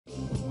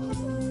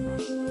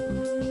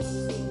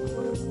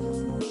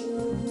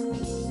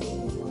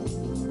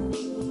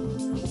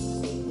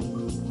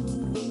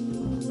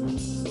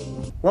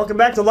Welcome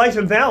back to Life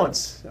in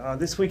Balance.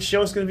 This week's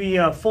show is going to be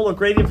full of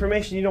great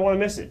information. You don't want to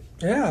miss it.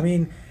 Yeah, I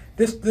mean,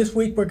 this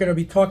week we're going to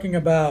be talking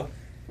about,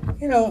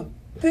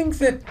 things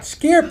that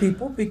scare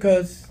people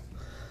because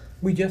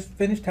we just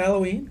finished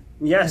Halloween.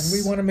 Yes. And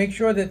we want to make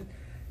sure that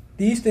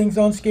these things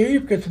don't scare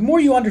you, because the more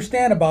you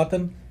understand about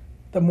them,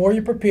 the more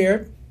you're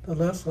prepared, the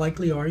less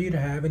likely are you to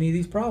have any of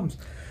these problems.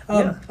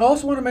 I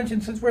also want to mention,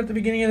 since we're at the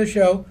beginning of the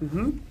show,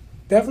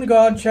 definitely go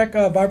out and check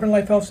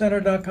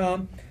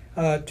vibrantlifehealthcenter.com.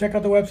 Check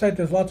out the website.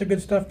 There's lots of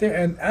good stuff there.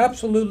 And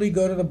absolutely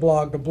go to the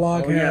blog. The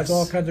blog has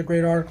all kinds of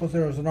great articles.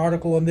 There was an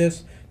article on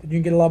this that you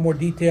can get a lot more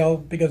detail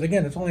because,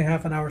 again, it's only a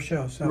half-an-hour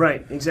show. So.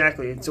 Right,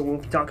 exactly. So we'll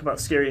talk about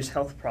scariest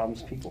health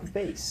problems people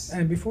face.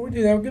 And before we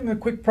do that, we'll give them a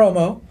quick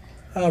promo.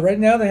 Right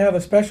now they have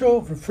a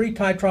special for free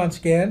Titron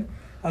scan.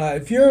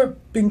 If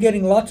you've been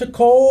getting lots of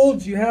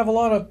colds, you have a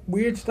lot of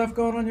weird stuff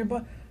going on in your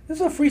body, this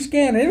is a free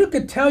scan. And it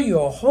could tell you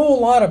a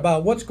whole lot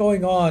about what's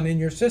going on in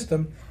your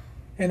system.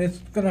 And it's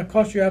going to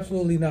cost you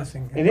absolutely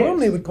nothing.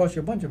 Normally it would cost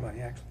you a bunch of money,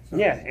 actually. So.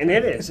 Yeah, and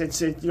it is.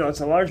 It's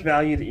a large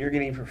value that you're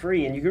getting for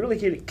free, and you can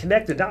really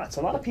connect the dots.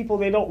 A lot of people,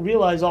 they don't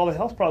realize all the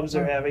health problems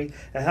they're having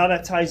and how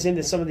that ties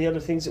into some of the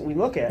other things that we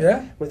look at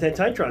with that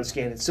Titron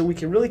scan. And so we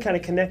can really kind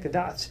of connect the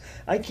dots.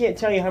 I can't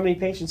tell you how many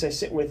patients I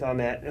sit with on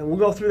that, and we'll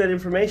go through that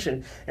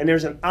information, and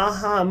there's an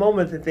aha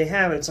moment that they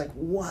have. It's like,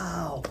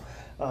 wow.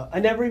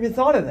 I never even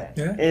thought of that.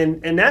 Yeah.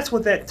 And that's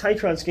what that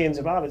Titron scan is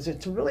about, is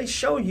to really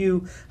show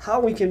you how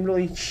we can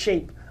really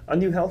shape a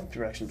new health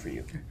direction for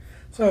you.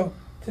 So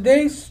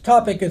today's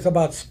topic is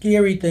about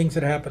scary things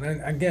that happen.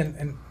 And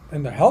again,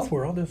 in the health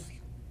world, there's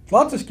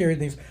lots of scary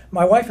things.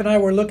 My wife and I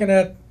were looking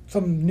at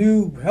some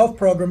new health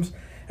programs,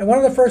 and one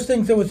of the first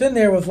things that was in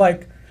there was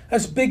like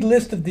this big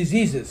list of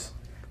diseases,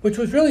 which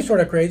was really sort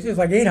of crazy. It's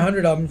like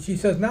 800 of them. She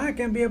says, I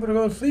can't be able to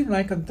go to sleep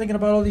tonight because I'm thinking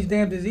about all these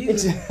damn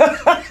diseases.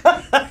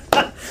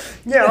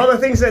 Yeah, all the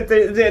things that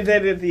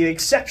the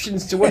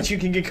exceptions to what you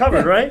can get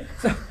covered, right?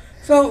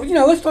 So,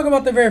 let's talk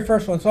about the very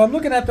first one. So I'm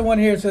looking at the one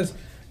here. It says,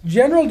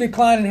 general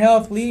decline in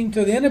health leading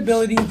to the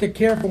inability to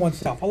care for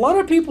oneself. A lot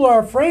of people are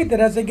afraid that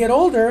as they get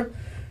older,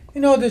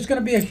 there's going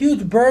to be a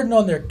huge burden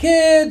on their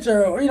kids,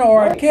 or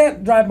I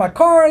can't drive my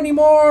car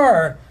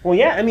anymore. Well,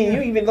 yeah, I mean,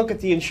 you even look at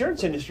the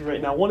insurance industry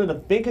right now. One of the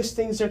biggest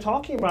things they're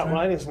talking about,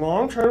 right, is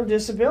long-term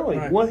disability.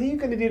 Right. What are you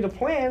going to do to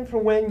plan for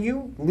when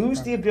you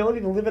lose the ability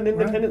to live an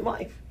independent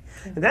life?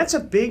 And that's a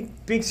big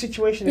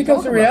situation to talk about.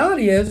 Because the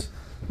reality is,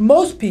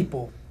 most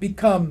people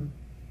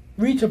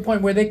reach a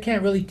point where they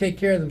can't really take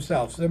care of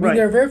themselves. I mean,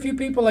 there are very few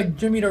people like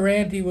Jimmy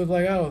Durante. He was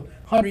like,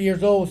 100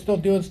 years old, still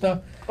doing stuff.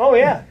 Oh,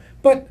 yeah.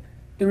 But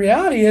the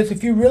reality is,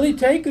 if you really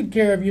take good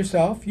care of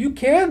yourself, you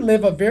can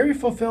live a very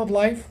fulfilled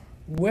life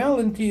well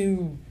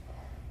into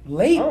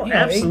late,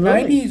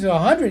 90s,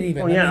 100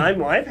 even. Oh, yeah,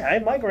 I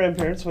had my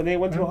grandparents when they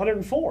went to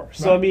 104.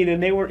 So, I mean,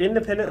 and they were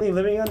independently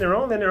living on their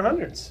own in their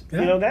hundreds.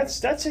 Yeah.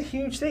 That's a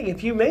huge thing.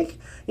 If you make,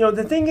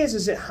 the thing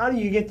is that how do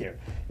you get there?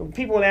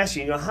 People would ask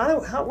you,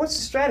 what's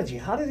the strategy?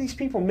 How do these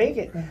people make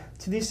it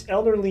to these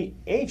elderly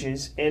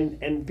ages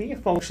and be a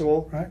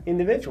functional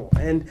individual?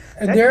 And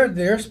there are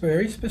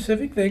very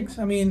specific things.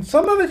 I mean,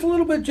 some of it's a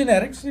little bit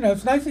genetics.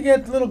 It's nice to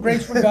get a little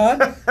grace from God.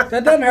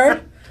 That doesn't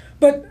hurt.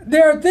 But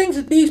there are things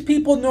that these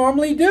people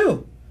normally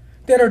do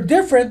that are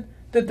different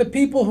than the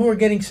people who are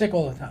getting sick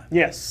all the time.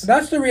 Yes.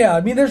 That's the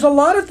reality. I mean, there's a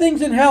lot of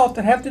things in health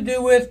that have to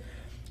do with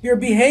your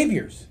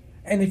behaviors.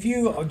 And if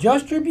you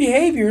adjust your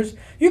behaviors,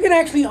 you can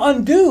actually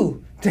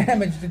undo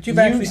damage that you've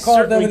actually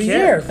caused over the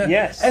years.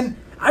 Yes. And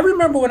I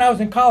remember when I was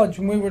in college,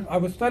 I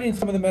was studying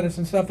some of the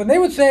medicine stuff, and they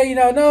would say,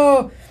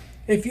 no,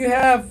 if you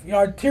have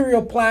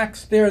arterial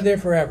plaques, they're there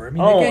forever. I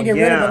mean, they can't get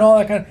rid of it and all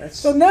that kind of.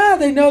 So now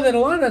they know that a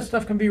lot of that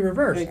stuff can be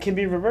reversed. It can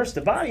be reversed.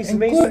 The body's an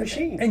amazing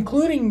machine.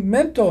 Including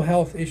mental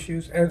health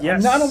issues. And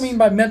I don't mean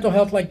by mental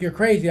health like you're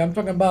crazy. I'm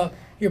talking about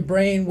your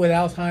brain with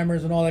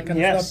Alzheimer's and all that kind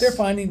of stuff. They're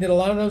finding that a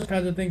lot of those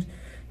kinds of things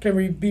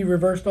can be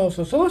reversed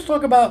also. So let's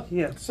talk about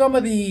some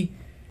of the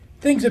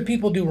things that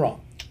people do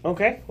wrong.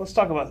 Okay, let's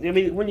talk about. I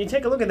mean, when you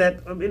take a look at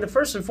that, the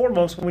first and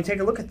foremost, when we take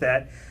a look at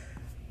that,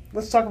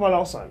 let's talk about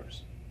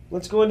Alzheimer's.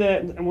 Let's go into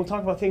that, and we'll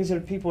talk about things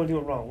that people are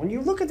doing wrong. When you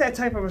look at that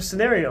type of a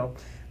scenario,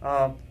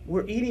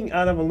 we're eating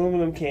out of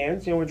aluminum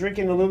cans. We're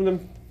drinking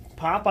aluminum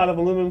pop out of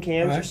aluminum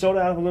cans or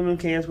soda out of aluminum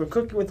cans. We're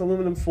cooking with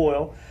aluminum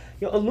foil.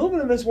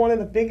 Aluminum is one of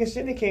the biggest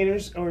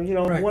indicators, or what they're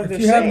saying is...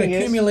 If you have an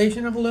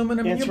accumulation of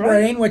aluminum in your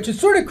brain, which is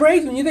sort of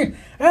crazy when you think,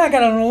 I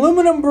got an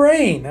aluminum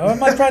brain. Or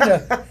am I trying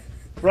to...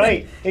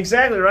 Right,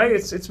 exactly right.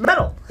 It's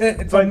metal.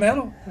 It's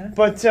metal. Yeah.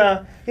 But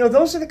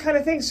those are the kind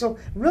of things. So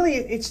really,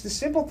 it's the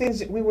simple things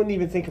that we wouldn't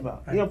even think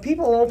about. Right.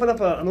 People will open up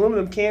an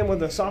aluminum can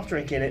with a soft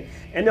drink in it,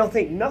 and they'll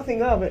think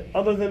nothing of it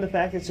other than the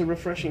fact it's a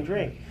refreshing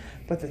drink.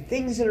 But the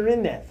things that are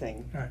in that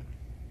thing,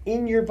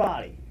 in your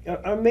body, are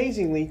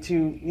amazingly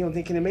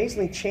they can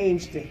amazingly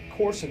change the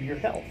course of your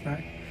health.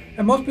 Right.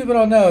 And most people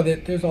don't know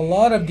that there's a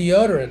lot of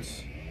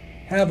deodorants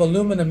have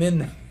aluminum in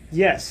them.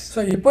 Yes.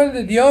 So you put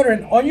the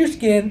deodorant on your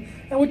skin,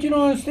 and what you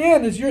don't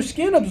understand is your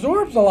skin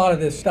absorbs a lot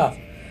of this stuff.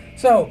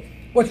 So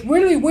what's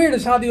really weird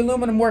is how the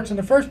aluminum works in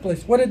the first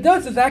place. What it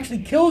does is actually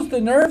kills the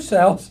nerve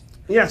cells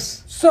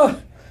Yes. So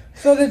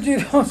that you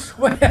don't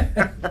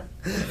sweat.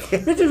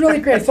 Which is really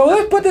great. So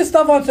let's put this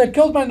stuff on so it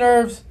kills my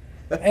nerves,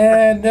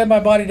 and then my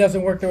body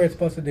doesn't work the way it's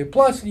supposed to do.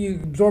 Plus, you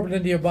absorb it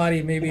into your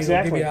body, maybe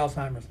it'll give you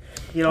Alzheimer's.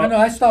 I know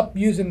I stopped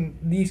using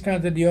these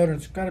kinds of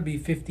deodorants, got to be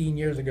 15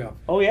 years ago.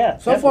 Oh, yeah.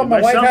 So far,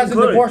 my wife hasn't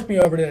divorced me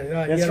over it.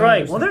 That's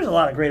right. Well, there's a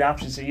lot of great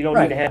options that you don't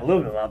need to have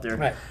aluminum out there.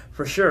 Right.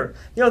 For sure.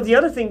 The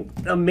other thing,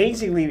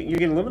 amazingly, you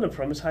get aluminum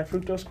from is high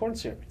fructose corn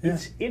syrup. Yeah.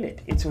 It's in it.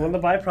 It's one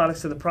of the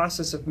byproducts of the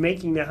process of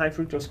making that high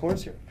fructose corn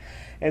syrup.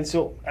 And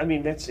so, I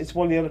mean, it's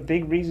one of the other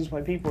big reasons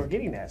why people are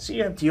getting that. So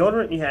you have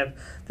deodorant, you have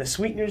the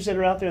sweeteners that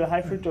are out there, the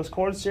high fructose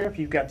corn syrup,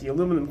 you've got the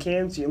aluminum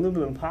cans, the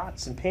aluminum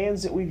pots and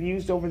pans that we've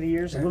used over the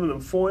years,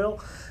 aluminum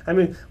foil. I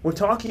mean, we're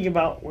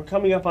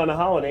coming up on the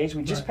holidays.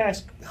 We just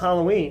passed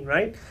Halloween,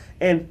 right?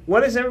 And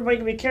what is everybody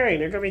going to be carrying?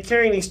 They're going to be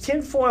carrying these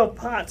tin foil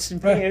pots and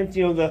pans,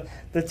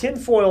 the tin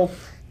foil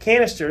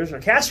canisters or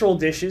casserole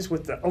dishes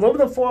with the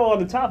aluminum foil on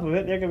the top of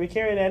it. They're going to be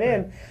carrying that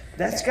in.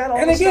 That's got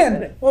all the stuff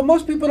in it. What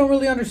most people don't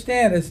really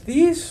understand is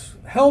these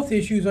health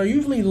issues are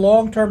usually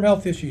long-term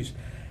health issues.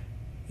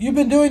 You've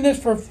been doing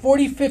this for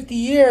 40, 50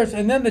 years,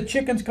 and then the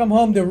chickens come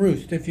home to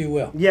roost, if you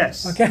will.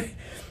 Yes. Okay?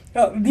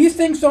 These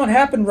things don't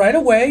happen right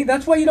away.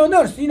 That's why you don't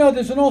notice.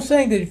 There's an old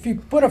saying that if you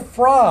put a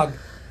frog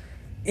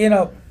in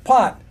a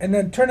pot and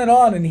then turn it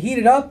on and heat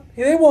it up,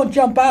 they won't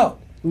jump out.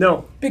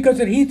 No. Because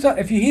it heats up.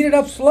 If you heat it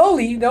up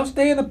slowly, they'll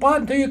stay in the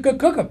pot until you could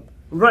cook them.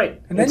 Right.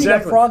 And then you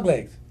got frog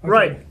legs. Okay.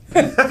 Right.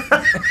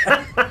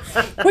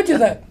 Which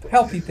is a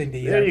healthy thing to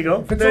eat. There you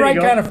go. If it's the right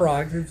kind of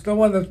frogs. It's not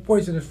one of those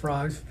poisonous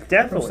frogs.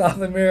 Definitely. From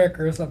South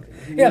America or something.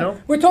 Yeah.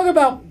 We're talking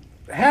about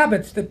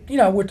habits that,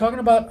 we're talking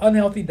about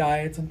unhealthy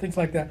diets and things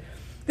like that.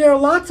 There are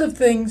lots of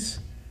things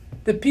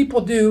that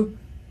people do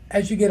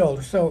as you get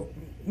older. So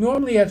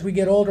normally as we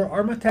get older,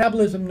 our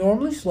metabolism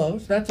normally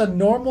slows. That's a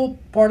normal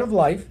part of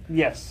life.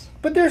 Yes.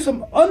 But there's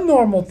some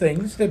unnormal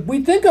things that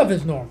we think of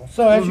as normal.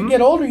 So as you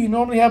get older, you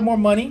normally have more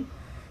money.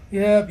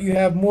 You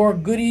have more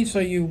goodies, so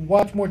you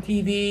watch more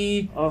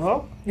TV.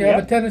 You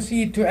have a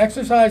tendency to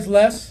exercise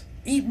less,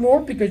 eat more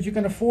because you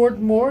can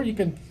afford more. You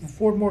can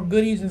afford more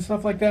goodies and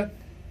stuff like that.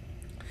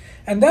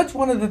 And that's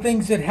one of the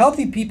things that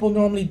healthy people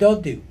normally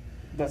don't do.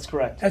 That's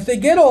correct. As they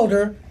get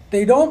older,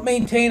 they don't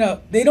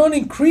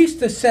increase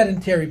the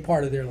sedentary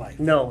part of their life.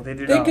 No, they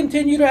do not. They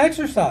continue to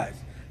exercise.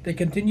 They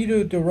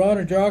continue to run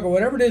or jog or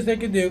whatever it is they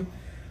can do.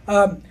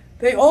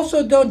 They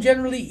also don't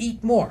generally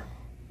eat more.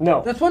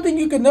 No. That's one thing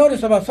you can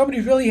notice about somebody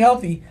who's really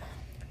healthy.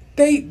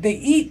 They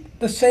eat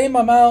the same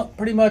amount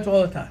pretty much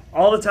all the time.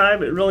 All the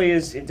time. It really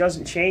is. It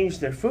doesn't change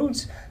their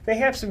foods. They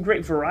have some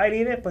great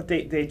variety in it, but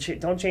they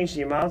don't change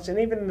the amounts. And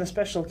even in the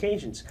special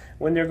occasions,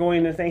 when they're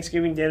going to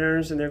Thanksgiving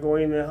dinners and they're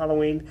going to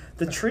Halloween,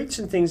 the treats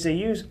and things they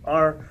use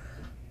are,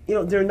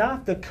 they're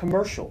not the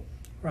commercial.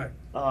 Right.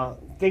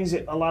 Things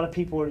that a lot of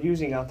people are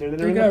using out there. That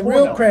they got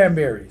real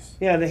cranberries.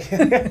 Yeah, they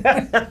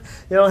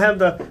don't have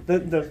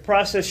the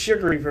processed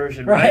sugary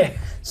version, right?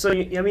 So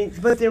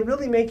but they're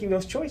really making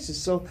those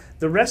choices. So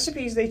the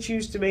recipes they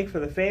choose to make for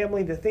the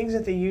family, the things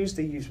that they use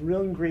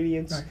real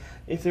ingredients. Right.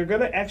 If they're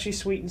going to actually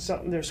sweeten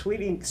something, they're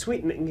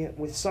sweetening it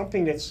with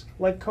something that's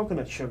like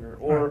coconut sugar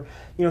or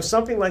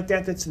something like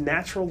that that's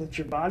natural, that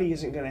your body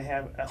isn't going to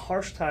have a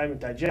harsh time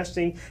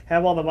digesting,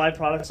 have all the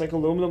byproducts like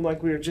aluminum,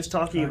 like we were just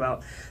talking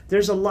about.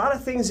 There's a lot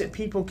of things that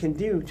people can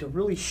do to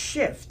really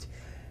shift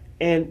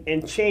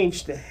and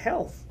change the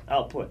health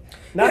output.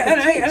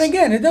 And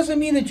again, it doesn't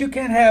mean that you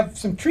can't have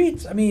some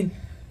treats. I mean,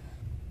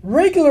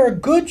 regular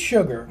good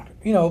sugar,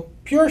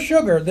 pure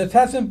sugar that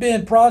hasn't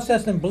been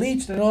processed and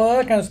bleached and all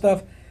that kind of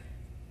stuff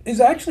is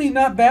actually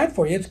not bad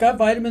for you. It's got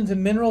vitamins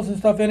and minerals and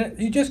stuff in it.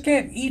 You just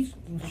can't eat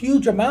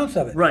huge amounts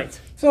of it. Right.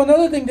 So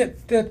another thing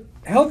that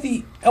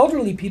healthy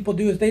elderly people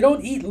do is they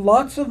don't eat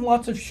lots and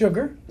lots of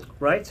sugar.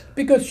 Right.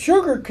 Because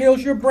sugar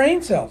kills your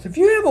brain cells. If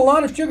you have a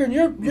lot of sugar and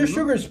your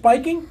sugar is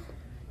spiking,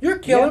 you're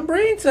killing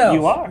brain cells.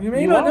 You are. You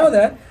may not know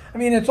that. I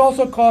mean, it's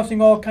also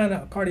causing all kind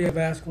of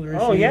cardiovascular issues.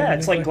 Oh, yeah.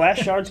 It's like glass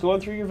shards going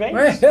through your veins.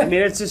 Right. I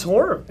mean, it's just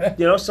horror.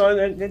 So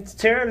it's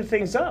tearing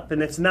things up,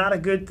 and it's not a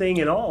good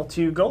thing at all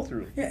to go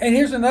through. Yeah, and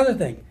here's another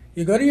thing.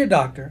 You go to your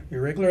doctor,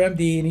 your regular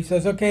MD, and he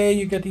says, okay,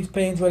 you get these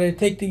pains, but I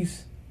take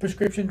these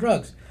prescription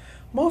drugs.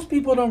 Most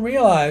people don't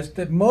realize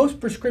that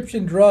most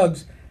prescription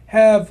drugs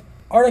have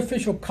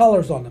artificial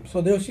colors on them.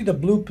 So they'll see the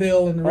blue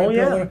pill and the red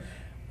pill.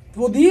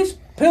 Well, these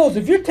pills,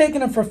 if you're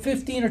taking them for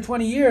 15 or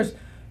 20 years,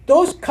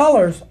 those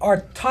colors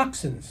are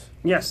toxins.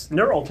 Yes,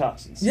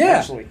 neurotoxins. Yeah,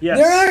 actually. Yes.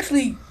 They're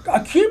actually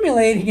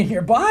accumulating in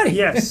your body.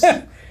 Yes.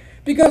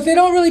 Because they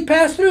don't really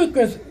pass through,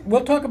 because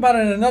we'll talk about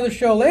it in another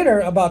show later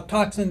about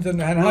toxins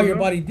and how your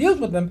body deals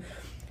with them.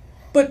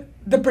 But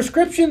the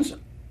prescriptions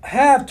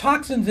have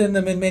toxins in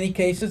them in many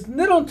cases. And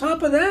then on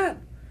top of that,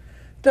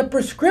 the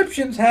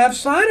prescriptions have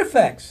side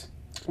effects.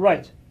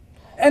 Right.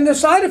 And the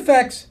side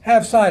effects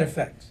have side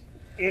effects.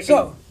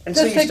 So you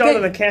start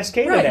on a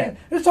cascade of that.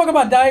 Let's talk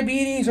about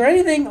diabetes or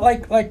anything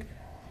like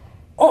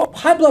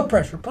high blood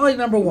pressure, probably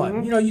number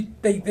one.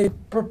 They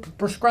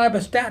prescribe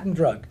a statin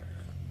drug.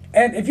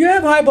 And if you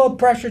have high blood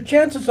pressure,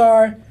 chances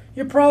are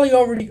you're probably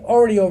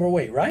already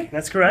overweight, right?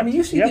 That's correct. I mean,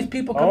 you see Yep. these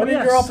people coming into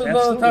yes, your office all the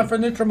absolutely. time for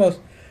Nutrimos.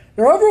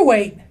 They're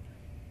overweight,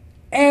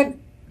 and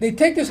they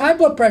take this high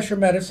blood pressure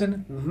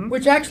medicine,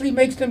 which actually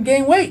makes them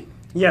gain weight.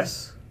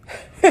 Yes.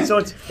 So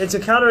it's a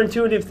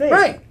counterintuitive thing.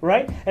 Right.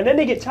 Right? And then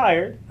they get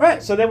tired.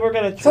 Right. So then we're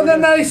going to... So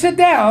then now they sit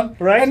down,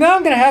 Right. and now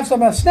I'm going to have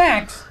some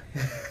snacks,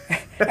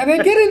 and they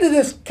get into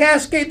this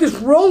cascade, this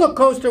roller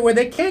coaster where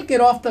they can't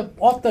get off the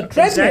treadmill.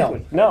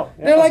 Exactly. No.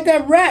 They're like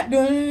that rat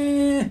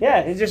doing.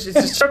 Yeah, it's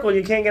a circle.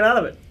 You can't get out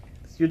of it.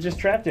 You're just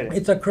trapped in it.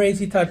 It's a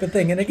crazy type of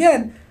thing. And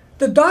again,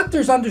 the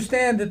doctors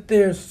understand that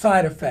there's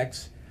side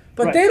effects,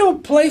 but Right. they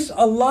don't place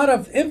a lot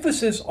of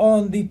emphasis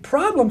on the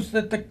problems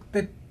that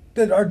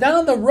are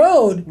down the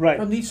road Right.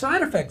 from these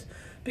side effects.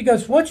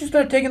 Because once you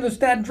start taking the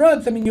statin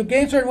drugs, I mean, you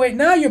gain certain weight.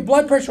 Now your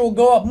blood pressure will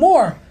go up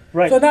more.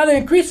 Right. So now they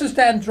increase the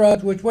statin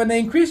drugs, which when they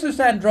increase the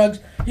statin drugs,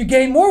 you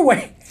gain more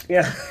weight.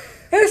 Yeah.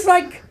 And it's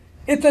like,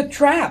 it's a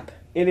trap.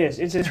 It is.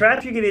 It's a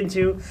trap you get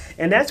into,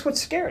 and that's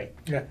what's scary.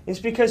 Yeah. It's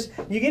because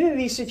you get into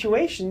these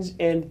situations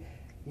and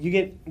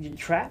you're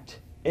trapped,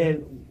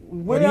 and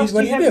where else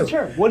do you have to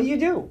turn? What do you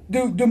do?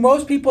 Do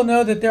most people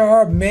know that there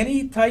are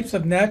many types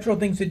of natural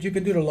things that you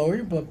can do to lower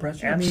your blood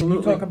pressure? Absolutely. I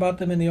mean, you talk about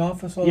them in the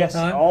office all Yes, the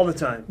time. all the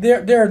time.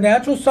 There are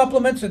natural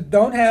supplements that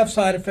don't have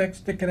side effects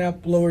that can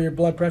help lower your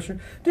blood pressure.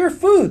 There are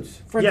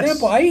foods. For Yes.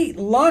 example, I eat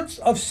lots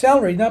of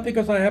celery, not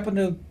because I happen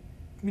to,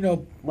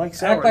 Like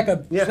celery. act like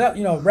a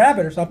Yeah.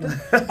 rabbit or something.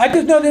 I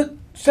just know that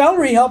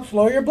celery helps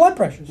lower your blood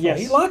pressure. So Yes.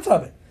 I eat lots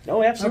of it.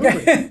 Oh,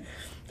 absolutely. Okay.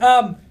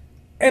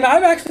 And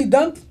I've actually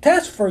done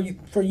tests for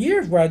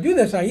years where I do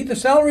this. I eat the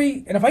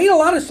celery, and if I eat a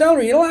lot of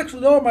celery, it'll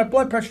actually lower my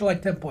blood pressure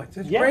like 10 points.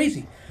 It's Yeah.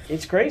 crazy.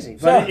 It's crazy,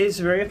 but So, it is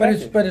very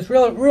effective. But it's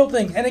real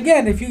thing. And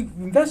again, if you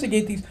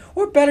investigate these,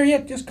 or better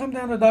yet, just come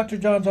down to Dr.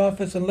 John's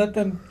office and let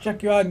them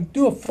check you out and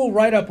do a full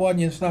write-up on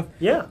you and stuff.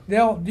 Yeah.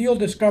 You'll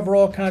discover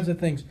all kinds of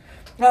things.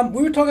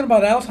 We were talking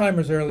about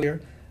Alzheimer's earlier.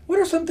 What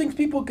are some things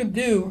people can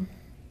do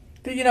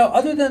to,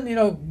 other than,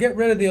 get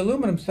rid of the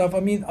aluminum stuff? I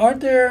mean, aren't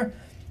there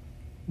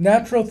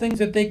natural things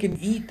that they can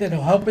eat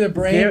that'll help their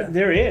brain?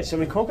 There is. I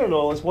mean, coconut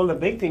oil is one of the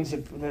big things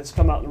that's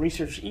come out in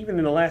research even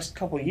in the last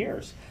couple of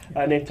years.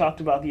 And they've talked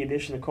about the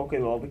addition of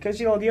coconut oil because,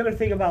 the other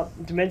thing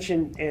about dementia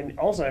and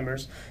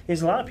Alzheimer's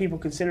is a lot of people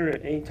consider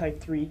it a type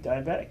 3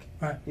 diabetic.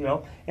 Right.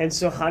 And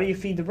so how do you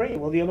feed the brain?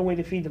 Well, the only way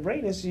to feed the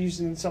brain is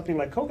using something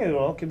like coconut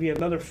oil. It could be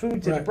another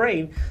food to the Right.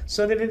 brain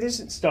so that it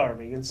isn't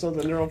starving. And so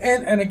the neural...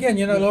 And again,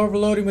 you're not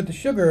overloading with the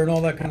sugar and all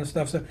that kind of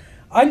stuff. So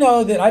I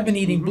know that I've been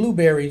eating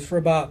blueberries for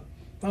about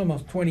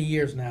almost 20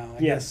 years now.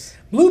 I guess.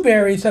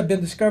 Blueberries have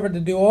been discovered to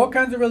do all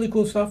kinds of really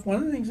cool stuff. One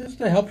of the things is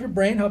to help your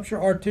brain, helps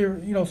your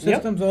arterial,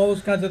 systems, all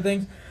those kinds of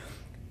things.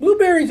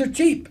 Blueberries are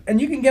cheap,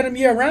 and you can get them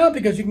year round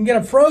because you can get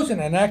them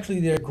frozen, and actually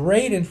they're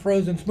great in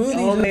frozen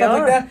smoothies and stuff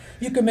like that.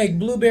 You can make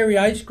blueberry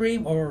ice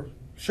cream or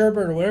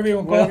sherbet or whatever you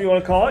want to call it. Whatever you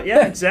want to call it,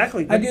 yeah,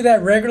 exactly. I do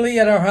that regularly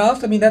at our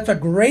house. I mean, that's a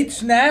great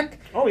snack.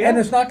 Oh, yeah. And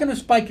it's not going to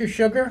spike your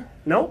sugar.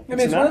 No, I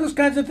mean, it's one of those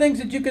kinds of things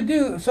that you can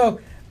do. So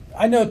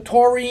I know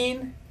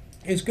taurine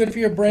is good for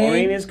your brain.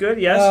 Taurine is good,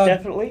 yes,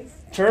 definitely.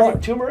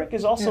 Turmeric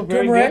is also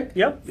very turmeric, good.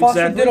 Yep,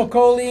 exactly.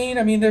 Phosphatidylcholine.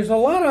 I mean, there's a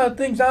lot of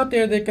things out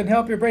there that can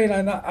help your brain.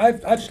 And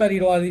I've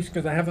studied a lot of these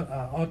because I have an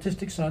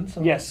autistic son.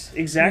 So Yes,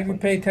 exactly. we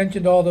pay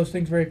attention to all those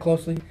things very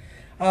closely.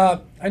 I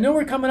know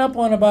we're coming up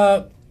on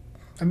about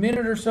a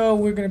minute or so.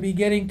 We're going to be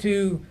getting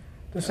to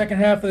the second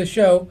half of the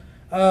show.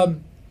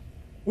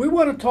 We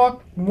want to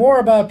talk more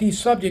about these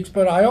subjects,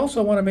 but I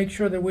also want to make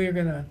sure that we're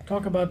going to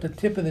talk about the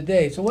tip of the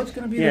day. So what's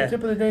going to be the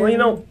tip of the day?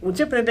 Well, the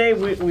tip of the day,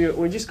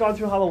 we're just gone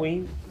through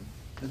Halloween.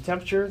 The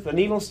temperature, the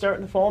needle's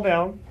starting to fall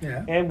down.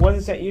 Yeah. And what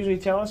does that usually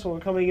tell us when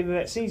we're coming into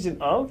that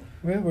season of?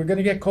 Well, we're going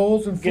to get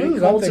colds and Getting flus.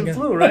 colds and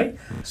flu, right?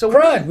 So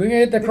crud. We're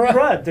going to get the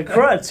crud. The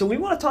crud. So we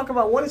want to talk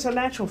about what is a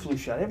natural flu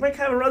shot. Everybody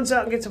kind of runs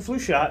out and gets a flu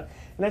shot,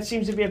 and that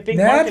seems to be a big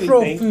marketing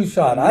Natural thing. flu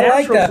shot. I like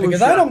Natural that flu because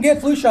shot. I don't get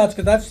flu shots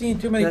because I've seen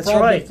too many That's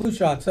problems right. with flu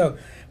shots. So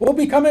we'll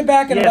be coming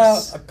back in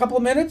Yes. about a couple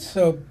of minutes.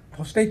 So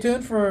stay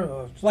tuned for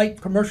a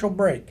slight commercial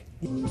break.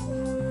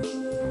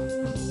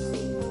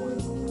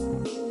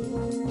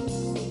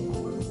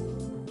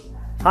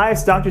 Hi,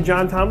 it's Dr.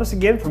 John Thomas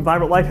again from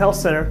Vibrant Life Health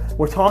Center.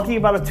 We're talking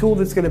about a tool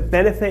that's going to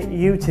benefit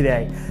you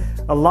today.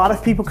 A lot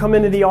of people come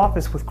into the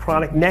office with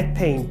chronic neck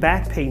pain,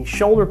 back pain,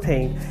 shoulder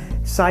pain,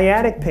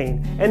 sciatic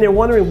pain, and they're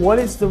wondering what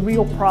is the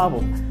real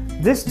problem.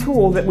 This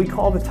tool that we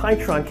call the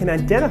Titron can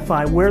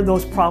identify where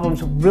those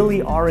problems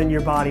really are in your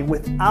body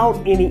without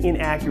any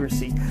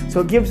inaccuracy.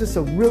 So it gives us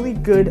a really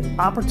good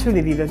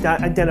opportunity to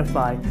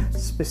identify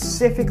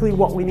specifically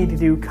what we need to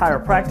do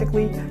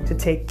chiropractically to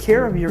take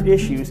care of your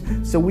issues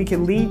so we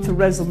can lead to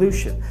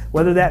resolution,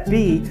 whether that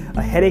be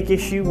a headache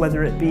issue,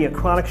 whether it be a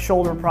chronic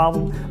shoulder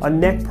problem, a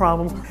neck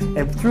problem.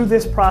 And through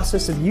this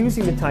process of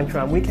using the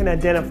Titron, we can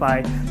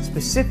identify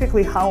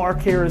specifically how our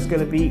care is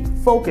going to be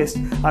focused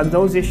on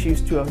those issues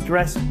to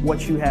address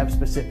what you have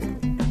specifically.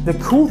 The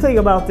cool thing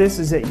about this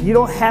is that you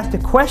don't have to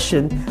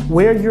question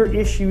where your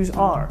issues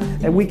are.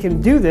 And we can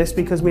do this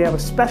because we have a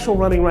special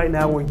running right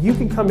now where you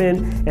can come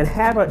in and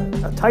have a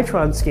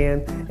Titron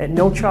scan at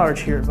no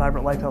charge here at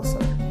Vibrant Life Health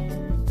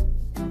Center.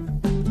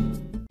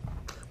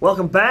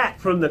 Welcome back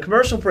from the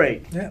commercial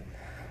break. Yeah.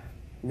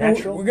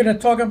 Natural. We're going to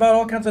talk about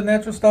all kinds of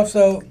natural stuff.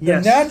 So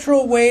Yes. the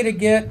natural way to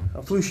get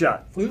A flu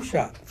shot. flu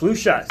shot. Flu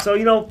shot. So,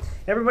 you know,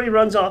 everybody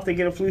runs off, they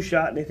get a flu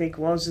shot, and they think,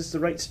 well, is this the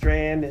right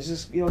strand? Is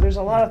this, you know, there's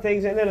a lot of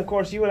things. And then, of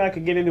course, you and I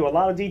could get into a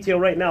lot of detail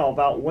right now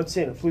about what's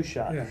in a flu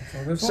shot. Yeah.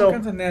 So there's So, all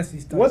kinds of nasty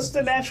stuff. What's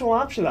the natural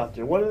option out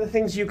there? What are the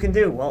things you can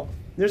do? Well,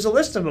 there's a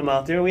list of them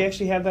out there. We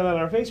actually have that on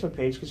our Facebook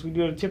page because we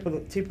do a tip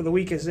of the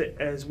week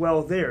as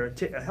well there,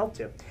 a health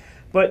tip.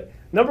 But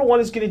number one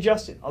is get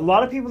adjusted. A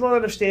lot of people don't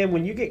understand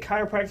when you get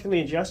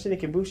chiropractically adjusted, it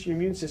can boost your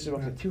immune system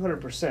up to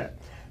 200%.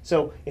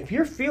 So if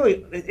you're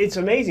feeling, it's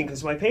amazing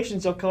because my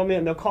patients, they'll come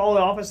in, they'll call the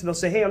office and they'll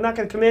say, hey, I'm not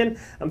going to come in.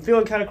 I'm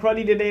feeling kind of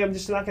cruddy today. I'm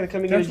just not going to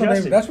come and get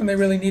adjusted. That's when they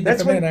really need to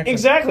come in, actually.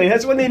 Exactly.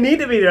 That's when they need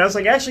to be there. I was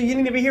like, actually, you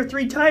need to be here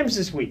 3 times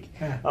this week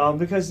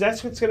because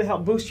that's what's going to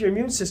help boost your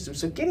immune system.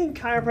 So getting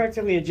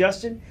chiropractically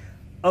adjusted,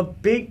 a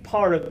big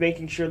part of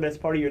making sure that's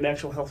part of your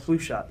natural health flu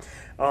shot.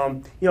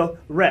 You know,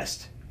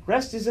 rest.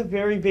 Rest is a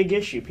very big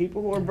issue.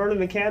 People who are burning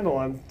the candle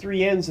on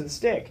 3 ends of the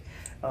stick.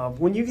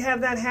 When you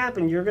have that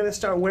happen, you're going to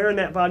start wearing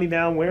that body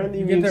down, wearing the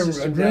immune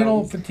system down.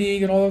 Adrenal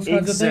fatigue and all those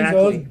kinds of things.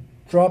 Those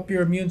drop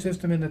your immune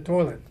system in the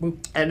toilet.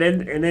 Boop. And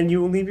then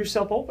you will leave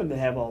yourself open to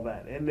have all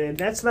that. And then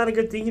that's not a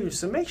good thing either.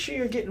 So make sure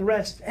you're getting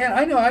rest. And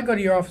I know I go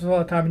to your office all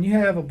the time, and you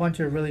have a bunch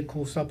of really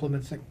cool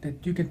supplements that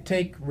you can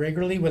take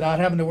regularly without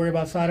having to worry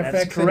about side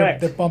effects.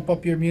 Correct. That bump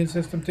up your immune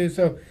system, too.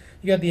 So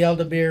you got the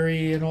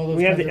elderberry and all those.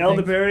 We have the kinds of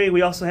elderberry.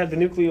 We also have the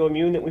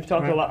nucleoimmune that we've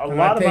talked a lot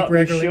about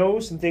in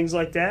shows and things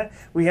like that.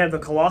 We have the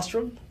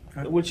colostrum,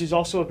 which is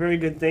also a very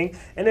good thing.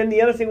 And then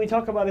the other thing we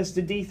talk about is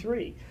the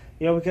D3.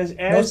 You know, because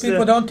most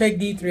people don't take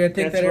D3. I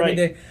take that every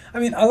day. I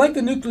mean, I like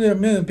the nuclear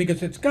immune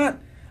because it's got.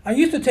 I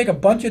used to take a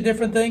bunch of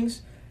different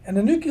things, and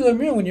the nuclear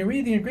immune, when you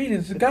read the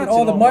ingredients, it's got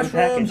all the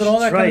mushrooms and all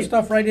that kind of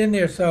stuff right in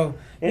there. So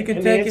you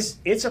can take it.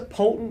 It's a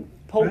potent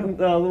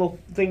little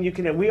thing you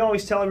can have. We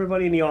always tell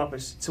everybody in the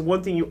office, it's the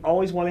one thing you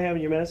always want to have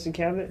in your medicine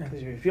cabinet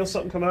because if you feel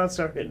something coming out,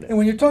 start hitting it. And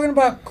when you're talking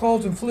about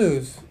colds and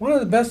flus, one of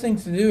the best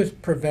things to do is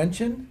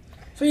prevention.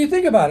 So you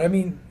think about it. I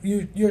mean,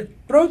 your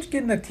throat's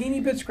getting a teeny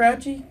bit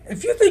scratchy.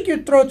 If you think your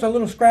throat's a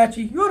little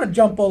scratchy, you ought to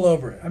jump all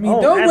over it. I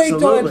mean, don't wait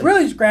till it's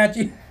really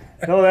scratchy.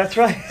 No, that's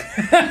right.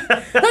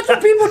 That's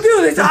what people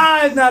do. They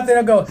say, it's nothing.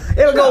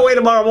 It'll go away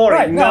tomorrow morning.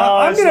 Right. No,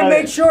 I'm going to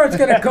make sure it's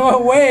going to go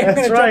away. I'm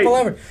going to jump all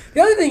over.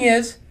 The other thing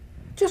is,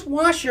 just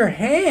wash your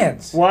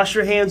hands. Wash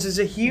your hands is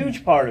a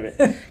huge part of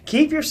it.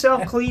 Keep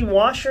yourself clean.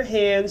 Wash your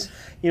hands.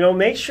 You know,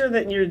 make sure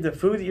that the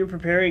food that you're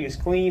preparing is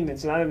clean.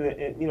 It's not,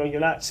 you're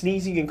not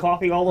sneezing and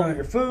coughing all over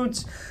your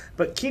foods.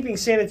 But keeping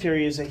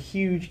sanitary is a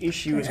huge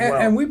issue as well.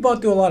 And we both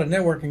do a lot of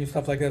networking and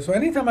stuff like that. So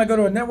anytime I go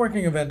to a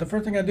networking event, the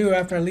first thing I do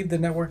after I leave the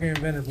networking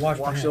event is wash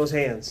my hands. Wash those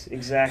hands,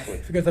 exactly.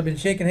 Because I've been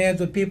shaking hands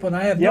with people and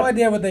I have no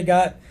idea what they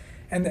got.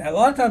 And a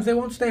lot of times they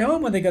won't stay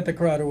home when they got the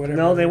crowd or whatever.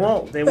 No, they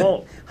won't. They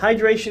won't.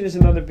 Hydration is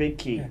another big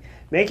key. Yeah.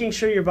 Making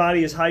sure your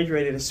body is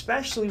hydrated,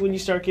 especially when you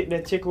start getting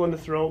that tickle in the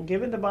throat.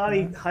 Giving the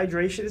body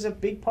hydration is a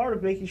big part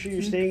of making sure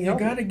you're staying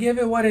healthy. You got to give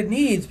it what it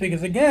needs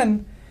because,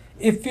 again,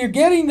 if you're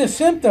getting the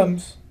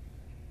symptoms,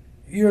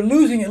 you're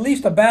losing at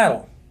least a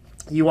battle.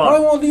 You are.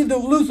 Probably won't need to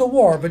lose the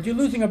war, but you're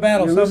losing a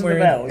battle somewhere. Losing the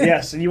battle,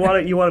 yes. And you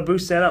want to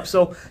boost that up.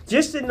 So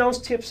just in those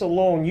tips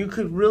alone, you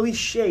could really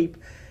shape.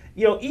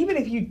 You know, even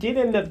if you did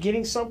end up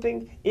getting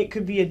something, it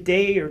could be a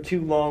day or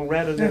 2 long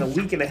rather than a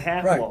week and a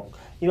half long.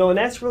 You know, and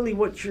that's really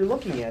what you're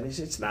looking at.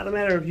 It's not a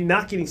matter of you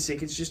not getting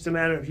sick. It's just a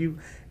matter of you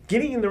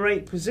getting in the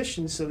right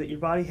position so that your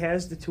body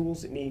has the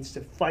tools it needs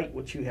to fight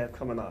what you have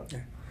coming on.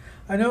 Yeah.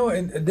 I know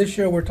in this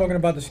show we're talking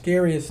about the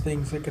scariest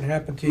things that can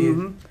happen to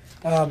you.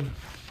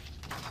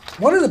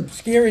 One of the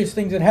scariest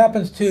things that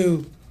happens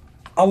to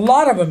a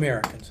lot of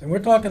Americans, and we're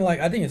talking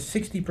like, I think it's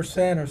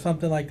 60% or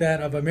something like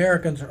that of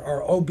Americans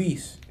are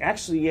obese.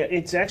 Actually, yeah,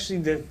 it's actually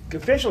the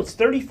official, it's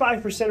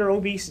 35% are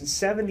obese and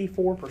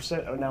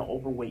 74% are now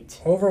overweight.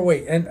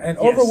 Overweight. And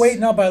overweight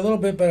not by a little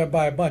bit, but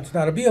by a bunch.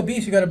 Now, to be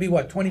obese, you got to be,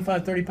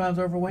 25, 30 pounds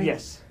overweight?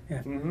 Yes.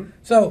 Yeah.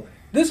 So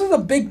this is a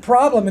big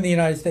problem in the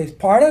United States.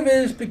 Part of it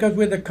is because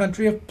we're the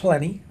country of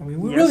plenty. I mean,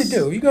 we really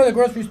do. You go to the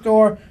grocery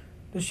store,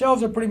 the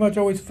shelves are pretty much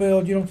always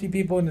filled. You don't see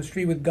people in the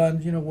street with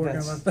guns, working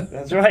on stuff.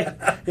 That's right.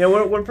 Yeah,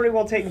 we're pretty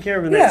well taken care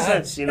of in that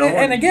sense,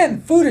 And again,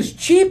 food is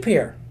cheap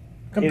here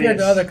compared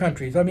to other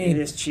countries. I mean, it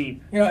is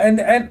cheap.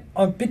 And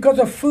because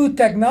of food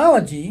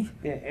technology,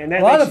 and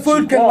that a lot of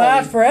food can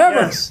last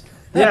forever. Yes.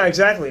 Yeah,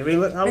 exactly. I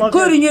mean,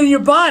 including in your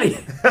body.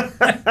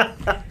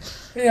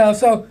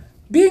 So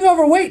being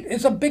overweight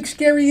is a big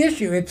scary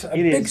issue. It's a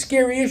big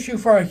scary issue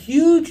for a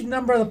huge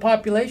number of the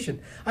population.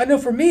 I know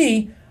for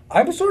me,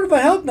 I was sort of a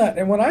health nut,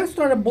 and when I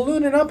started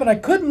ballooning up and I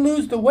couldn't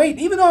lose the weight,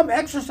 even though I'm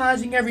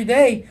exercising every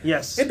day,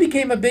 it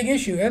became a big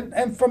issue,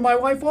 and for my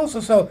wife also.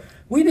 So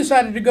we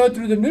decided to go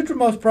through the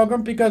Nutrimost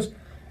program because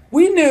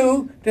we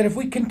knew that if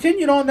we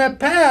continued on that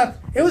path,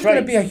 it was going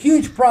to be a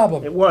huge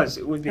problem. It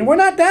would be. And we're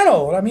not that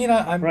old. I mean,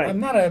 I'm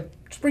not a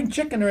spring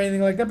chicken or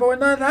anything like that, but we're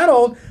not that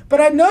old.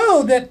 But I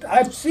know that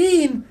I've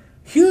seen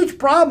huge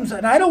problems,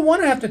 and I don't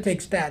want to have to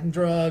take statin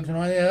drugs and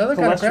all that other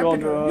kind of crap. Cholesterol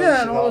drugs,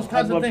 Yeah, and all those kinds high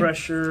of blood things.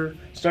 pressure,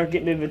 start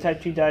getting into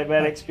type 2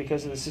 diabetics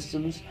because of the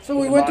systems. So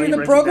we went through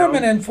the program,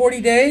 and in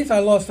 40 days, I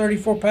lost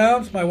 34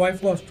 pounds. My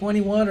wife lost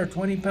 21 or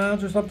 20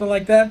 pounds or something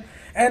like that.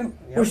 And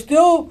we're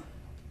still,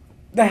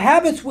 the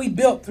habits we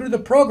built through the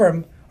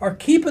program are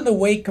keeping the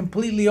weight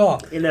completely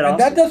off. Isn't that and awesome?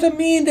 that doesn't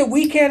mean that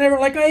we can't ever,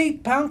 like I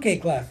ate pound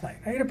cake last night.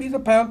 I ate a piece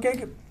of pound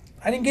cake.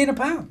 I didn't gain a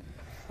pound.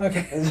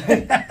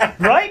 Okay.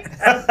 Right?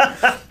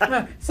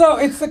 So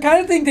it's the kind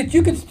of thing that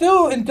you can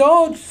still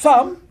indulge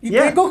some. You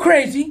Yeah. can't go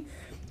crazy,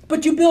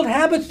 but you build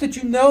habits that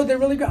you know they're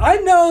really good. I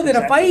know that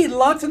if I Exactly. eat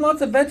lots and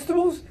lots of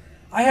vegetables,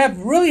 I have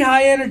really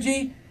high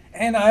energy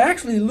and I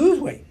actually lose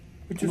weight,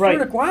 which is Right.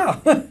 sort of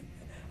wow.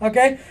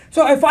 Okay?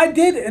 So if I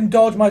did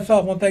indulge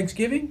myself on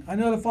Thanksgiving, I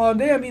know the following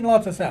day I'm eating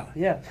lots of salad.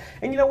 Yeah.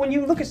 And when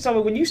you look at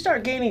someone, when you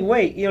start gaining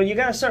weight, you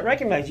got to start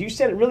recognizing. You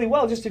said it really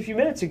well just a few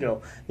minutes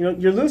ago.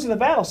 You're losing the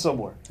battle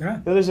somewhere. Yeah.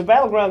 There's a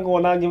battleground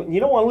going on. You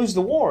don't want to lose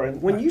the war.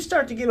 And when you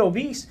start to get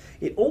obese,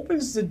 it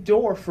opens the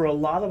door for a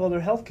lot of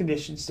other health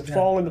conditions to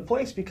fall into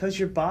place because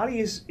your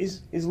body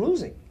is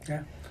losing.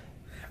 Yeah.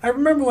 I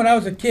remember when I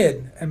was a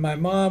kid, and my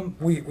mom,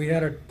 we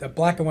had a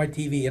black and white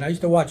TV, and I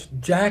used to watch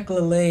Jack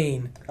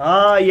LaLanne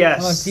Ah,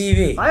 yes. on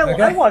TV.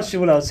 I watched it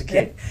when I was a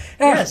kid.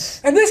 Yes.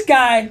 And this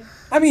guy,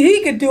 I mean,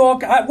 he could do all.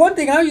 One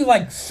thing, I was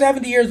like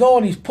 70 years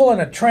old, and he's pulling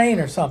a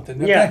train or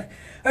something. Okay?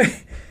 Yeah.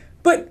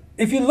 But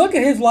if you look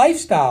at his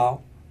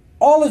lifestyle,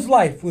 all his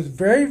life was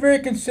very, very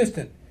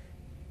consistent.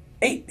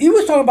 He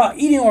was talking about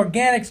eating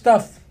organic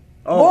stuff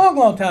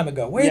long time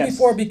ago, way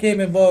before it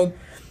became in vogue.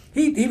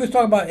 He was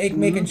talking about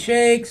making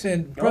shakes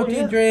and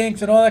protein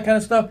drinks and all that kind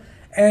of stuff,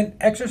 and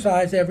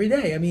exercise every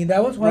day. I mean,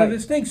 that was one of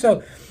his things.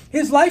 So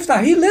his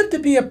lifestyle, he lived to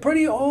be a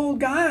pretty old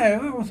guy.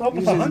 Almost He was in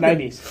his 100.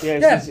 90s.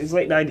 Yeah, his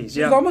late 90s.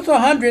 Yeah. He's almost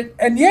 100,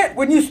 and yet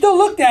when you still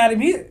looked at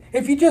him,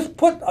 if you just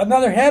put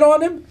another head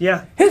on him,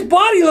 his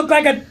body looked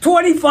like a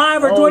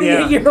 25 or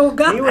 28-year-old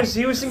guy.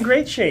 He was in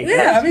great shape.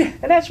 Yeah,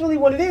 and that's really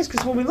what it is.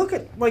 Because when we look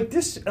at like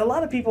this, a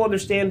lot of people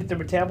understand that their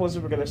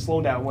metabolism are going to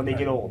slow down when they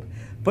get old.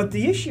 But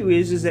the issue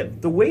is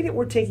that the way that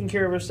we're taking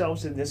care of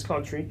ourselves in this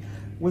country,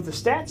 with the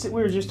stats that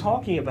we were just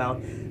talking about,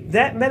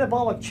 that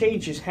metabolic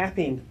change is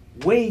happening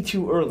way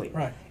too early.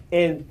 Right.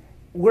 And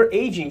we're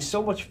aging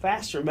so much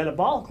faster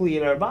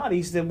metabolically in our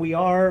bodies than we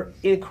are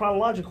in a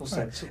chronological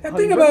sense. And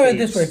think about it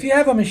this way: if you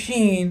have a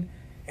machine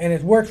and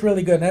it works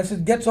really good, and as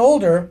it gets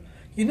older,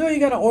 you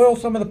got to oil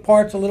some of the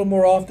parts a little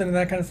more often and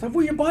that kind of stuff.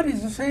 Well, your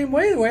body's the same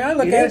way. The way I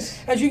look at it,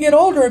 as you get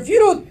older, if you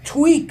don't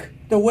tweak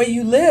the way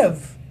you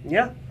live,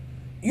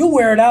 you'll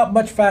wear it out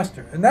much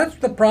faster. And that's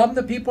the problem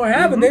that people are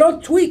having. They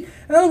don't tweak.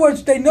 In other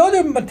words, they know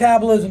their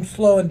metabolism's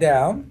slowing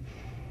down,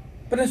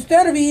 but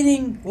instead of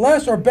eating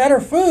less or better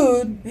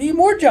food, they eat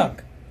more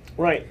junk.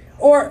 Right.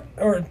 Or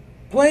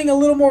playing a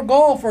little more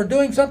golf or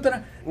doing something.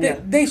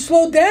 They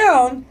slow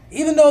down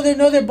even though they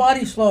know their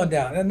body's slowing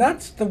down. And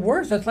that's the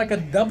worst. That's like a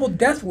double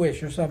death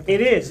wish or something. It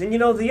is. And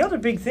the other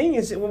big thing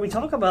is that when we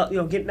talk about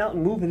getting out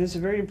and moving, it's a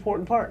very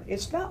important part.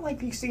 It's not like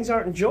these things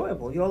aren't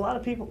enjoyable. A lot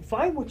of people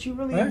find what you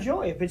really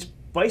enjoy. If it's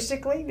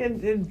bicycling,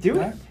 then do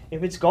it.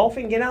 If it's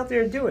golfing, get out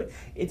there and do it.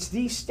 It's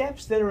these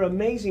steps that are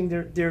amazing.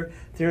 They're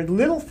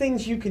little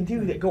things you can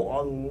do that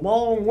go a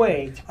long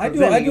way to I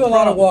do a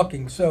lot of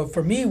walking. So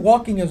for me,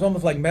 walking is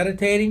almost like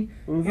meditating.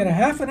 In a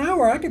half an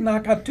hour, I can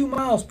knock out 2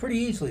 miles pretty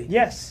easily.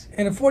 Yes.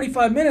 And in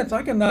 45 minutes,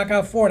 I can knock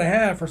out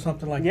 4.5 or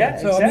something like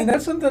that. So exactly. I mean,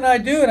 that's something I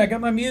do, and I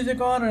got my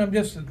music on, and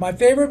it's my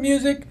favorite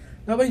music.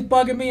 Nobody's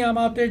bugging me. I'm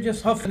out there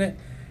just huffing it,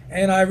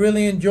 and I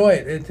really enjoy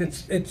it.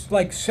 It's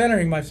like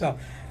centering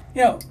myself.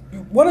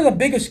 One of the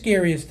biggest,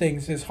 scariest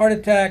things is heart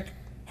attack,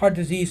 heart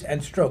disease,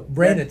 and stroke,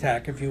 brain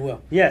attack, if you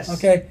will. Yes.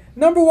 Okay.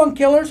 Number one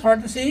killers,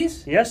 heart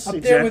disease. Yes, up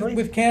exactly. there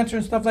with cancer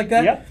and stuff like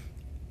that. Yep.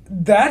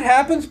 That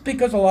happens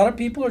because a lot of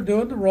people are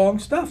doing the wrong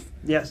stuff.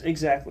 Yes,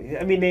 exactly.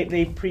 I mean,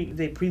 they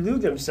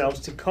prelude themselves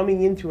to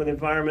coming into an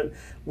environment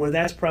where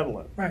that's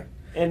prevalent. Right.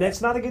 And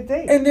that's not a good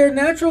thing. And there are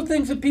natural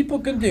things that people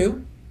can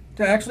do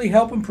to actually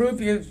help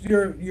improve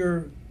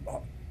your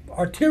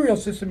arterial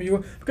system.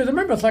 Because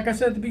remember, it's like I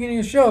said at the beginning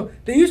of the show,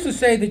 they used to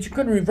say that you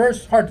couldn't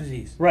reverse heart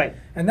disease. Right.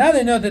 And now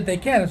they know that they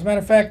can. As a matter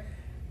of fact,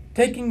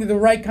 taking the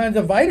right kinds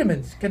of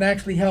vitamins can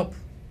actually help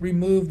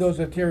remove those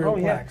arterial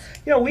plaques.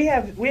 We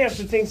have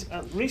some things.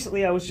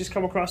 Recently, I was just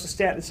come across a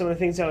stat and some of the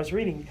things I was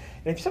reading.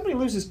 And if somebody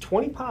loses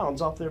 20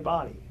 pounds off their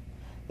body,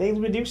 they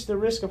reduce their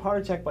risk of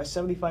heart attack by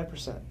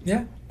 75%.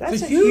 Yeah,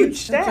 that's a huge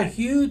stat. That's a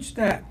huge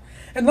stat.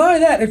 And not only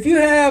that, if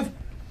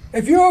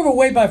you're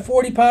overweight by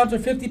 40 pounds or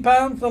 50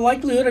 pounds, the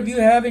likelihood of you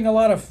having a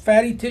lot of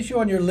fatty tissue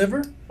on your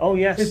liver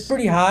is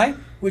pretty high,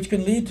 which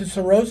can lead to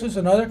cirrhosis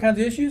and other kinds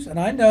of issues. And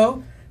I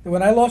know that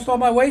when I lost all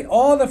my weight,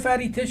 all the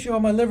fatty tissue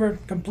on my liver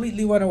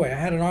completely went away. I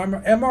had an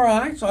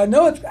MRI, so I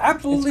know it's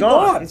absolutely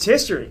gone. It's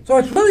history. So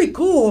it's really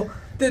cool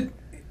that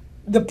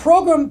the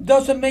program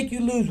doesn't make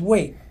you lose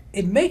weight.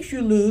 It makes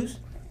you lose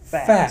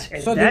fat.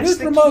 So the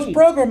Nutrimost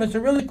program is a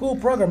really cool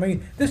program. I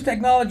mean, this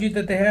technology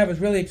that they have is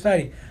really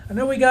exciting. I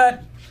know we got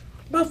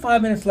about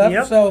 5 minutes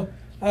left, so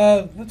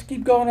let's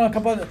keep going on a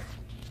couple of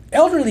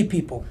elderly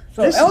people.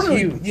 So This is elderly,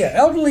 huge.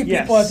 elderly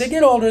Yes. people, as they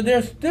get older,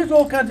 there's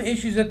all kinds of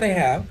issues that they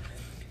have.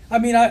 I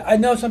mean, I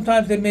know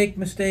sometimes they make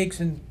mistakes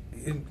and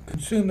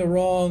consume the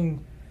wrong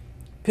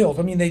pills.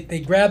 I mean, they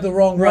grab the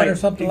wrong one or Right,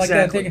 something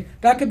exactly. like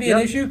that. That could be an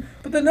Yep. issue.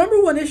 But the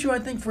number one issue, I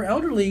think, for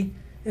elderly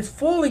is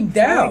falling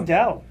down. Falling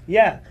down.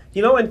 Yeah.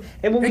 You know, and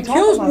when we It talk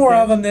kills about more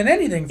that, of them than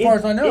anything, as far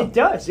as I know. It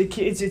does.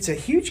 It's a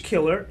huge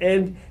killer.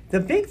 And the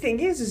big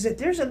thing is that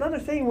there's another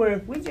thing where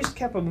if we just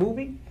kept them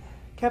moving,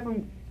 kept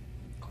them,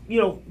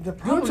 the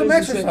problem some is that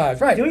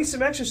exercise, right. Doing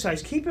some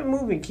exercise, keep it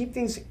moving, keep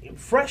things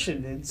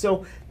freshened. And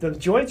so the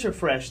joints are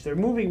fresh, they're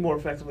moving more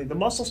effectively, the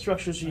muscle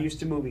structures are used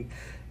to moving.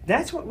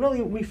 That's what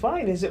really we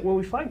find is that when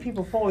we find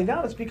people falling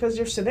down, it's because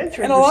they're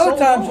sedentary. And a lot of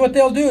times what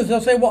they'll do is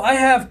they'll say, well, I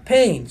have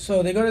pain.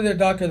 So they go to their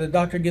doctor. The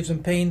doctor gives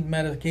them pain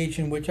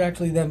medication, which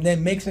actually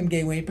then makes them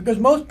gain weight. Because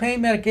most pain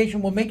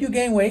medication will make you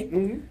gain weight,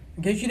 in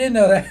case you didn't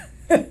know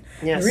that.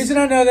 Yes. The reason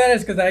I know that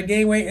is because I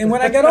gained weight. And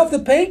when I got off the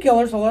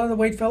painkillers, a lot of the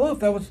weight fell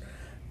off.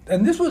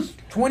 And this was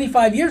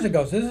 25 years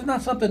ago, so this is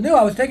not something new.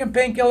 I was taking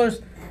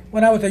painkillers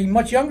when I was a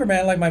much younger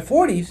man, like my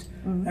 40s,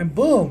 and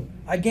boom,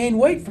 I gained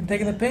weight from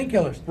taking the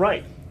painkillers.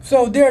 Right.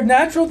 So there are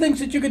natural things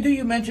that you could do.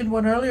 You mentioned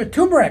one earlier.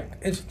 Turmeric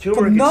is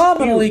Turmeric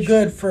phenomenally is huge.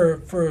 good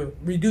for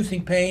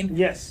reducing pain.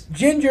 Yes.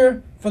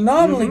 Ginger,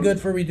 phenomenally good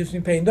for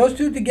reducing pain. Those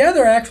two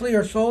together actually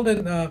are sold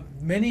in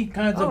many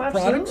kinds of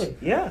products.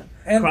 Absolutely. Yeah.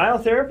 And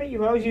cryotherapy, you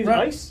can always use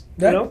Right. ice.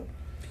 That-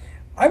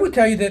 I would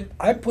tell you that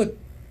I put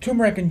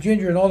turmeric and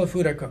ginger in all the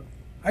food I cook.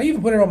 I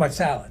even put it on my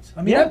salads.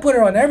 I mean, Yeah. I put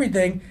it on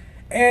everything,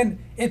 and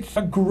it's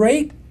a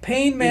great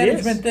pain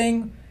management is.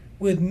 thing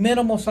with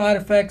minimal side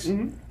effects.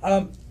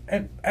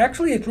 And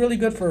actually, it's really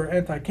good for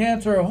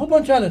anti-cancer, a whole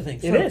bunch of other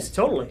things. It is,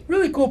 totally.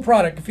 Really cool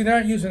product. If you're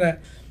not using that,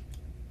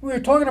 we were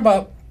talking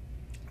about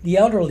the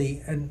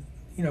elderly and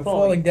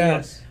falling down.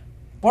 Yes.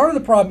 Part of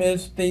the problem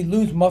is they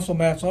lose muscle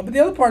mass, but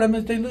the other part of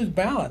them is they lose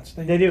balance.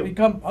 They do.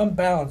 become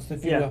unbalanced,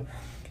 if you Yeah. will.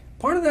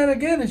 Part of that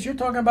again is you're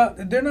talking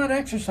about they're not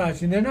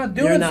exercising, they're not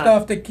doing They're not.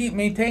 stuff that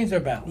maintains their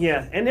balance.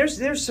 Yeah, and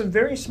there's some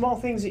very small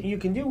things that you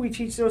can do. We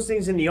teach those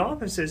things in the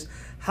offices,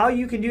 how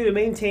you can do to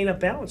maintain a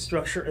balance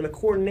structure and a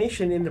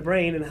coordination in the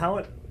brain and how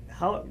it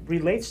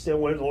relates to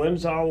where the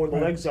limbs are, where the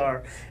legs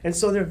are. And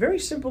so they're very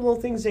simple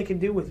little things they can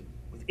do with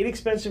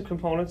inexpensive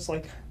components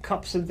like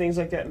cups and things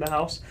like that in the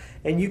house,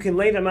 and you can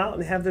lay them out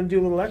and have them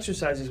do little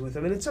exercises with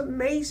them. And it's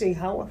amazing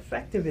how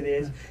effective it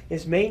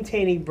is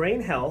maintaining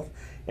brain health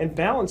and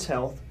balance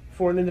health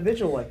for an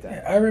individual like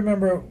that. I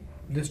remember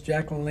this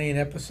Jack LaLanne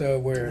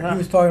episode where he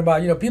was talking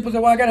about, people say,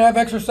 well, I got to have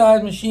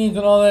exercise machines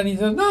and all that. And he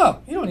says,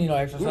 no, you don't need no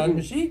exercise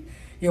machine.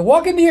 You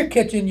walk into your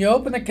kitchen, you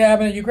open the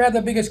cabinet, you grab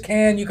the biggest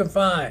can you can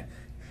find.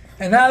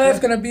 And now that's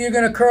going to be, you're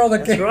going to curl the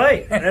can. That's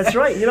right. That's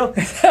right.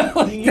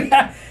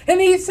 And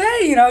he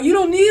say, you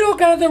don't need all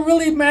kinds of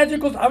really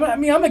magical.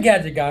 I'm a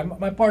gadget guy.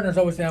 My partners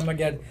always say I'm a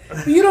gadget.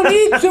 But you don't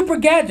need super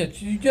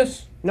gadgets. You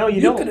just you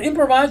you don't. can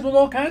improvise with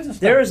all kinds of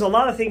stuff. There is a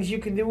lot of things you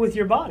can do with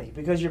your body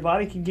because your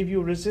body can give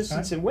you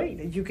resistance and weight,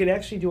 and you can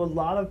actually do a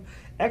lot of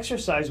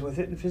exercise with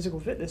it and physical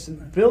fitness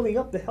and building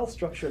up the health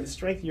structure and the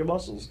strength of your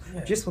muscles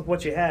just with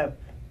what you have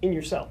in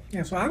yourself.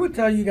 Yeah, so I would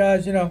tell you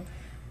guys,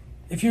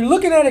 if you're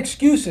looking at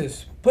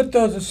excuses, put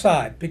those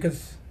aside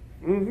because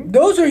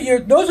those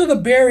are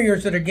the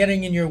barriers that are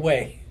getting in your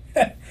way.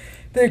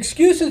 The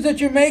excuses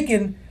that you're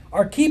making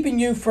are keeping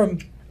you from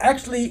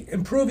actually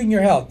improving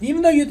your health.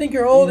 Even though you think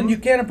you're old and you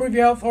can't improve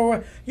your health,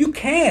 or you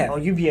can. Oh,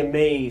 you'd be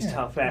amazed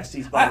how fast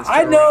these bodies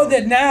I turn know around.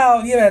 that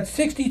now, at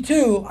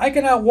 62, I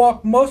can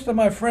outwalk most of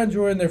my friends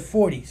who are in their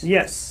 40s.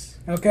 Yes.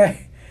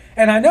 Okay?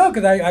 And I know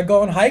because I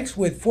go on hikes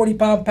with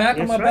 40-pound pack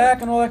on That's my right.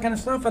 back and all that kind of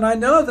stuff, and I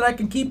know that I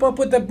can keep up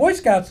with the Boy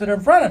Scouts that are in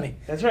front of me.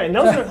 That's right. And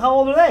those are, how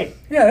old are they?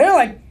 Yeah, they're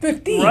like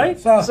 15. Right?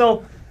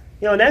 So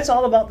And that's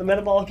all about the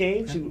metabolic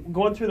age.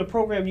 Going through the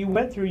program you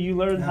went through, you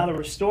learned how to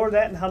restore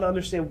that and how to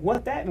understand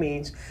what that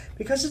means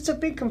because it's a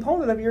big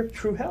component of your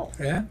true health.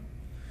 yeah.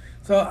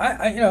 So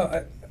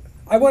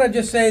I want to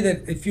just say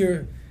that if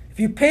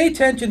you pay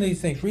attention to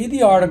these things, read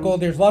the article.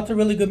 There's lots of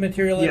really good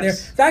material in there.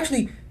 Yes. It's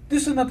actually,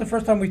 this is not the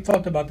first time we've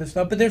talked about this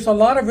stuff, but there's a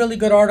lot of really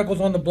good articles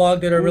on the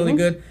blog that are really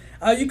good.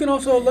 You can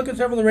also look at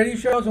several of the radio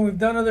shows, and we've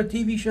done other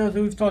TV shows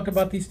that we've talked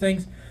about these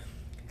things.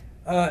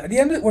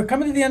 We're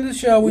coming to the end of the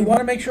show. We want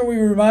to make sure we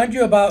remind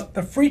you about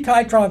the free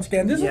Titron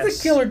scan. This is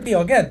a killer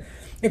deal. Again,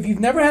 if you've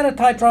never had a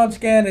Titron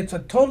scan, it's a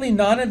totally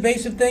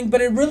non-invasive thing,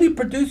 but it really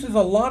produces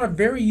a lot of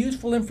very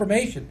useful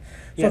information.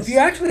 So if you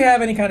actually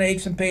have any kind of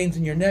aches and pains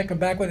in your neck or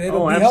back,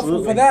 it'll be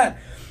helpful for that.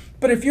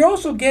 But if you're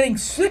also getting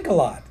sick a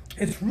lot,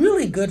 it's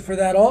really good for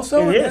that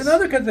also. It is. And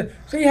other kinds of,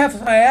 so you have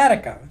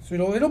sciatica.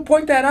 So it'll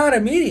point that out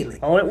immediately.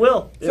 Oh, it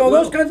will.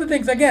 Those kinds of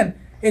things, again,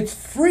 it's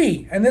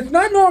free, and it's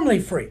not normally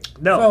free.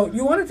 No. So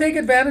you want to take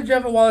advantage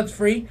of it while it's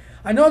free.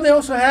 I know they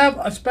also have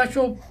a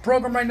special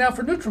program right now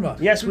for Nutrima.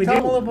 Yes, we do.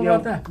 Tell them a little bit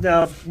about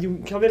that.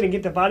 You come in and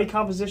get the body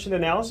composition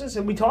analysis,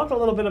 and we talked a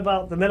little bit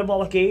about the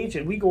metabolic age,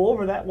 and we go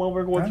over that while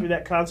we're going through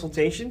that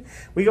consultation.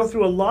 We go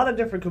through a lot of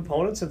different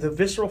components of the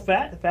visceral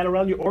fat, the fat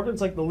around your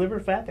organs, like the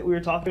liver fat that we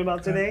were talking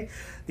about today,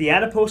 the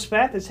adipose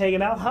fat that's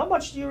hanging out. How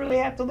much do you really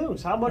have to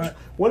lose? How much?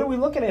 What are we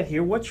looking at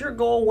here? What's your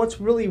goal? What's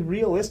really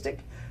realistic?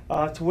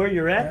 To where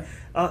you're at.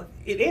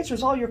 It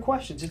answers all your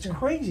questions. It's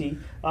crazy.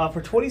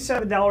 For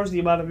 $27,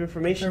 the amount of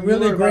information. It's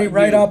really a great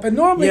write-up. And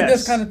normally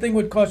this kind of thing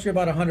would cost you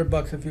about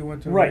 $100 if you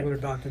went to a regular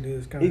doctor to do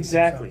this kind of thing.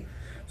 Exactly.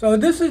 So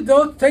this is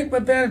those. Take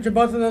advantage of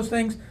both of those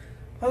things.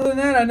 Other than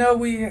that, I know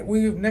we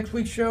next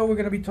week's show we're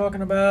going to be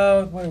talking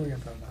about, what are we going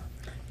to talk about?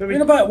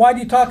 About why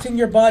detoxing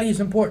your body is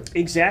important.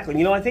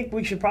 Exactly. I think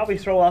we should probably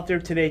throw out there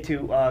today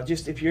too,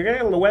 just if you're going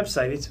to go to the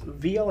website, it's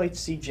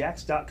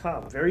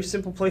vlhcjax.com. Very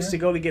simple place to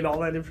go to get all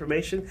that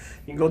information. You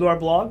can go to our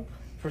blog,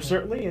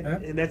 certainly,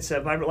 and that's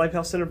Vibrant Life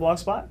Health Center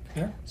blogspot.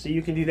 So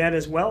you can do that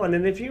as well. And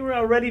then if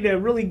you're ready to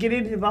really get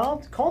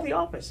involved, call the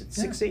office at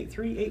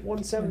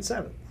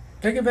 683-8177.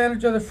 Take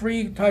advantage of the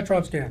free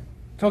Titron scan.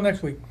 Till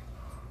next week.